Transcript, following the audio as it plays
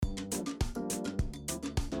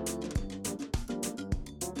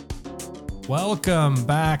Welcome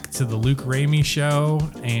back to the Luke Ramey Show,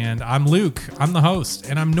 and I'm Luke. I'm the host,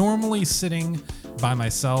 and I'm normally sitting by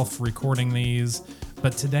myself recording these,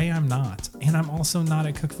 but today I'm not, and I'm also not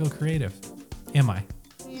at Cookville Creative. Am I?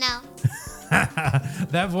 No.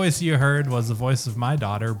 That voice you heard was the voice of my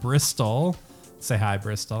daughter, Bristol. Say hi,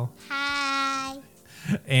 Bristol. Hi.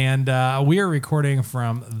 And we are recording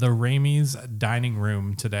from the Ramey's dining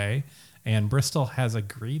room today. And Bristol has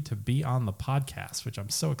agreed to be on the podcast, which I'm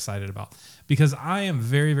so excited about because I am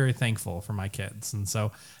very, very thankful for my kids. And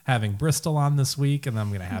so having Bristol on this week, and then I'm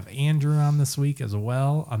going to have Andrew on this week as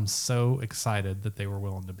well. I'm so excited that they were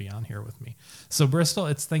willing to be on here with me. So Bristol,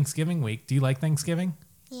 it's Thanksgiving week. Do you like Thanksgiving?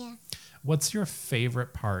 Yeah. What's your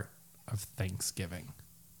favorite part of Thanksgiving?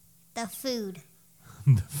 The food.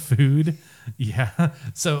 The food? Yeah.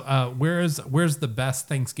 So where's the best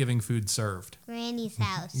Thanksgiving food served? Granny's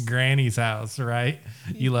house. Granny's house, right?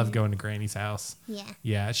 You love going to Granny's house. Yeah.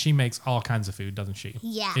 Yeah, she makes all kinds of food, doesn't she?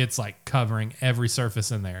 Yeah. It's like covering every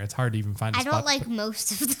surface in there. It's hard to even find a I spot. don't like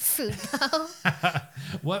most of the food, though.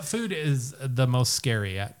 What food is the most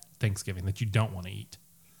scary at Thanksgiving that you don't want to eat?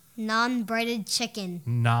 Non-breaded chicken.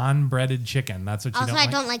 Non-breaded chicken. That's what you Also, don't like?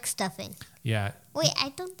 I don't like stuffing. Yeah. Wait, I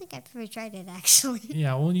don't think I've ever tried it, actually.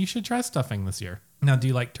 Yeah, well, you should try stuffing this year. Now, do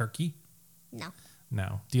you like turkey? No.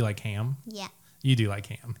 No. Do you like ham? Yeah. You do like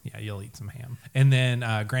ham. Yeah, you'll eat some ham. And then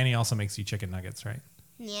Granny also makes you chicken nuggets, right?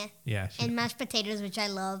 Yeah. Yeah. And mashed potatoes, which I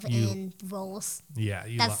love, You- and rolls. Yeah.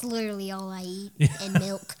 That's literally all I eat. And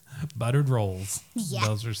milk. Buttered rolls. Yeah.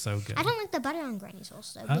 Those are so good. I don't like the butter on Granny's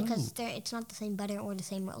rolls, though, Oh. because it's not the same butter or the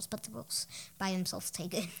same rolls, but the rolls by themselves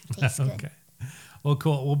taste good. Okay. Well,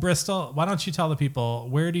 cool. Well, Bristol, why don't you tell the people,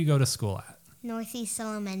 where do you go to school at? Northeast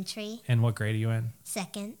Elementary, And what grade are you in?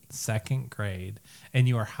 second, Second grade. And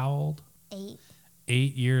you are how old? 8.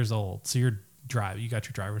 8 years old. So you got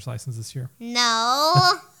your driver's license this year?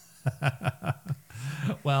 No.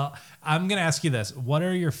 Well, I'm going to ask you this. What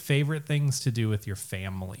are your favorite things to do with your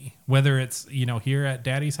family? Whether it's, here at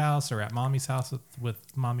Daddy's house or at Mommy's house with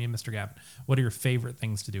Mommy and Mr. Gavin. What are your favorite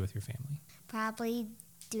things to do with your family? Probably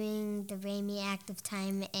doing the Ramey active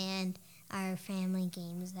time and our family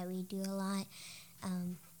games that we do a lot.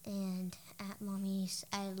 And at Mommy's,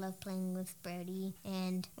 I love playing with Brody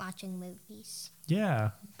and watching movies.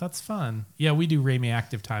 Yeah, that's fun. Yeah, we do Ramey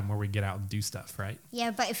Active Time where we get out and do stuff, right? Yeah,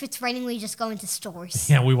 but if it's raining, we just go into stores.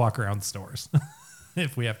 Yeah, we walk around stores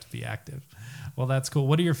if we have to be active. Well, that's cool.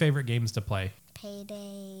 What are your favorite games to play?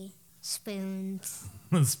 Payday, Spoons.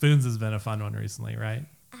 Spoons has been a fun one recently, right?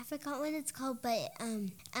 I forgot what it's called, but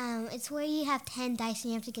it's where you have 10 dice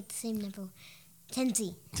and you have to get the same number.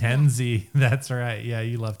 Tenzi. Tenzi, that's right. Yeah,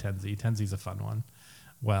 you love Tenzi. Tenzi's a fun one.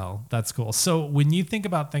 Well, that's cool. So when you think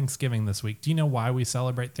about Thanksgiving this week, do you know why we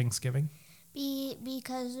celebrate Thanksgiving?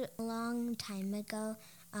 Because a long time ago,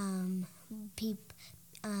 I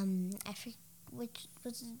forget which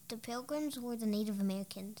was the Pilgrims or the Native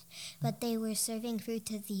Americans, but they were serving food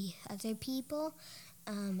to the other people,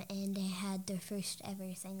 and they had their first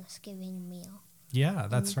ever Thanksgiving meal. Yeah,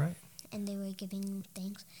 that's right. And they were giving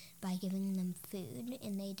thanks by giving them food,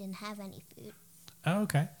 and they didn't have any food. Oh,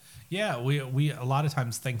 okay. Yeah, we a lot of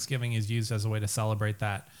times Thanksgiving is used as a way to celebrate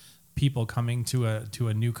that people coming to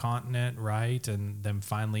a new continent, right? And them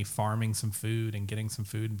finally farming some food and getting some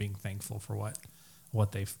food and being thankful for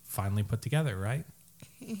what they finally put together, right?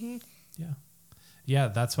 Mm-hmm. Yeah. Yeah,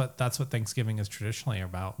 that's what Thanksgiving is traditionally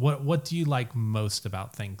about. What do you like most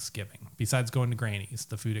about Thanksgiving besides going to Granny's,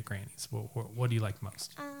 the food at Granny's? What do you like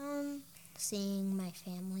most? Seeing my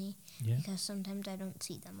family, Yeah. because sometimes I don't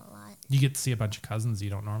see them a lot. You get to see a bunch of cousins you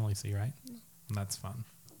don't normally see, right? No. That's fun.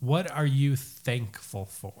 What are you thankful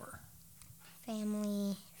for?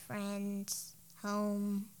 Family, friends,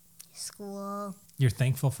 home, school. You're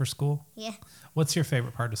thankful for school? Yeah. What's your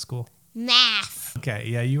favorite part of school? Math. Okay,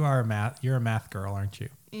 yeah, you're a math girl, aren't you?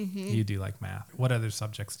 Mm-hmm. You do like math. What other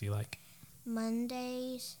subjects do you like?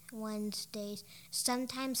 Mondays, Wednesdays,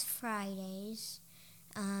 sometimes Fridays.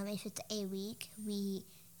 If it's a week, we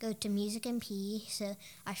go to music and PE. So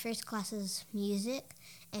our first class is music,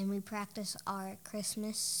 and we practice our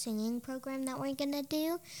Christmas singing program that we're going to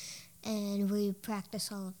do. And we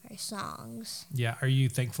practice all of our songs. Yeah, are you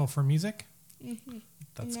thankful for music? Mm-hmm.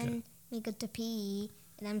 That's and then good. we go to PE,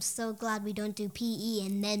 and I'm so glad we don't do PE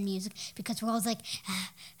and then music, because we're always like,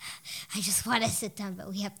 I just want to sit down, but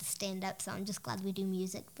we have to stand up, so I'm just glad we do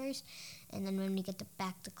music first. And then when we get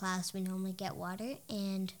back to class, we normally get water,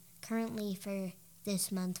 and currently for this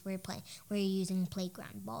month, we're using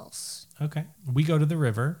playground balls. Okay. We go to the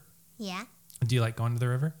river. Yeah. Do you like going to the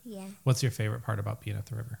river? Yeah. What's your favorite part about being at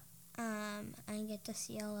the river? I get to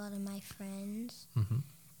see a lot of my friends. Mm-hmm.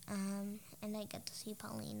 and I get to see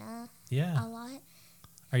Paulina Yeah. a lot.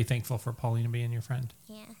 Are you thankful for Paulina being your friend?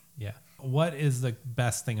 Yeah. Yeah. What is the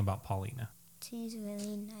best thing about Paulina? She's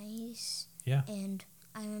really nice. Yeah. And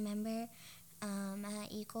I remember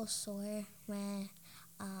at Eagle Store when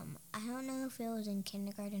I don't know if it was in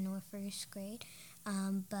kindergarten or first grade,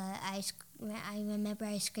 but I remember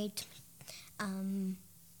I scraped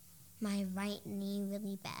my right knee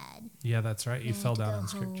really bad. Yeah, that's right. You I had fell to down go and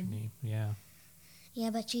scraped your home. knee. Yeah. Yeah,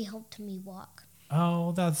 but she helped me walk.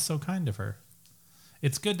 Oh, that's so kind of her.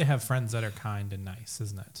 It's good to have friends that are kind and nice,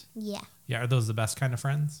 isn't it? Yeah. Yeah. Are those the best kind of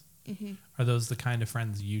friends? Mhm. Are those the kind of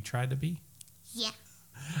friends you try to be? Yeah.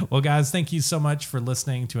 Well, guys, thank you so much for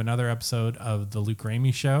listening to another episode of the Luke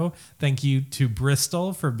Ramey Show. Thank you to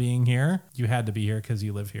Bristol for being here. You had to be here because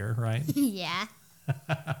you live here, right? Yeah.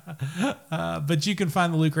 But you can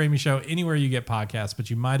find the Luke Ramey Show anywhere you get podcasts, but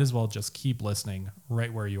you might as well just keep listening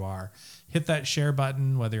right where you are. Hit that share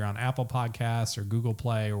button, whether you're on Apple Podcasts or Google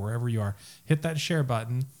Play or wherever you are. Hit that share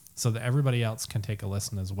button so that everybody else can take a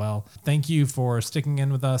listen as well. Thank you for sticking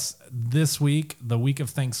in with us this week, the week of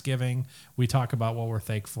Thanksgiving. We talk about what we're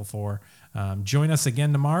thankful for. Join us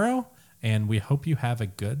again tomorrow, and we hope you have a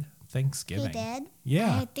good Thanksgiving. Hey, Dad.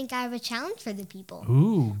 Yeah. I think I have a challenge for the people.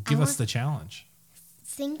 Ooh, give us the challenge.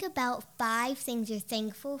 Think about 5 things you're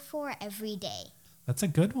thankful for every day. That's a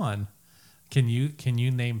good one. Can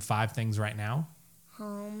you name 5 things right now?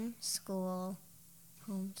 Homeschool,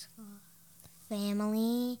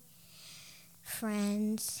 family,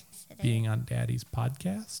 friends. Being on Daddy's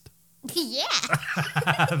podcast? Yeah.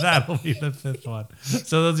 That'll be the 5th one.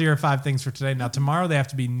 So those are your 5 things for today. Now tomorrow they have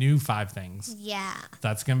to be new 5 things. Yeah.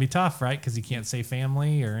 That's going to be tough, right? Because you can't say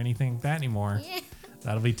family or anything like that anymore. Yeah.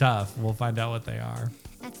 That'll be tough. We'll find out what they are.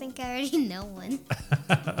 I think I already know one.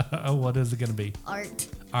 Oh, what is it going to be? Art.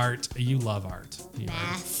 Art. You love art.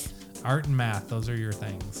 Math. Art and math. Those are your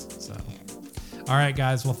things. So, all right,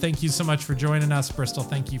 guys. Well, thank you so much for joining us. Bristol,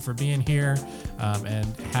 thank you for being here.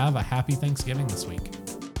 And have a happy Thanksgiving this week.